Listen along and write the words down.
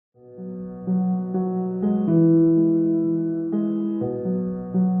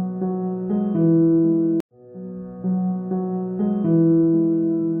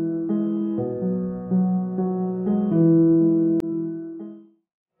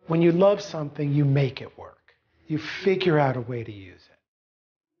When you love something, you make it work. You figure out a way to use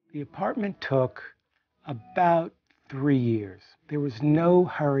it. The apartment took about 3 years. There was no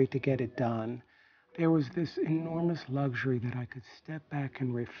hurry to get it done. There was this enormous luxury that I could step back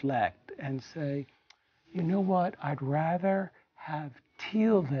and reflect and say, you know what, I'd rather have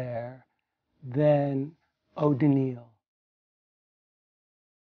teal there than eau de Nil.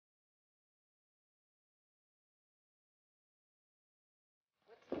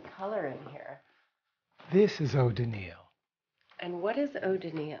 What's the color in here? This is eau de Nil. And what is eau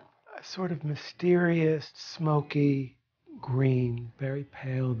de Nil? A sort of mysterious, smoky green, very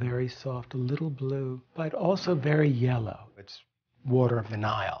pale, very soft, a little blue, but also very yellow. It's water of the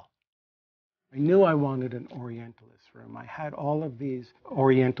Nile. I knew I wanted an Orientalist room. I had all of these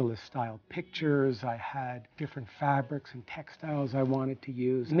Orientalist style pictures. I had different fabrics and textiles I wanted to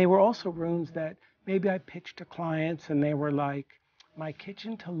use. And they were also rooms that maybe I pitched to clients and they were like, my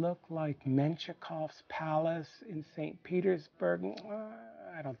kitchen to look like Menshikoff's palace in St. Petersburg?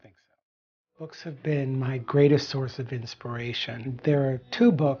 I don't think so. Books have been my greatest source of inspiration. There are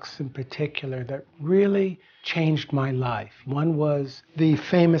 2 books in particular that really changed my life. One was the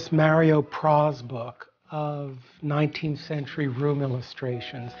famous Mario Praz book of 19th century room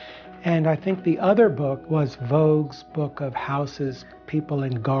illustrations. And I think the other book was Vogue's book of houses, people,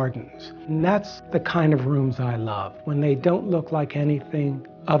 and gardens. And that's the kind of rooms I love, when they don't look like anything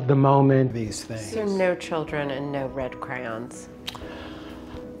of the moment, these things. So no children and no red crayons.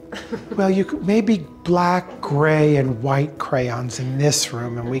 Well, you could maybe black, gray, and white crayons in this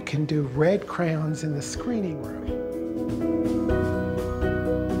room, and we can do red crayons in the screening room.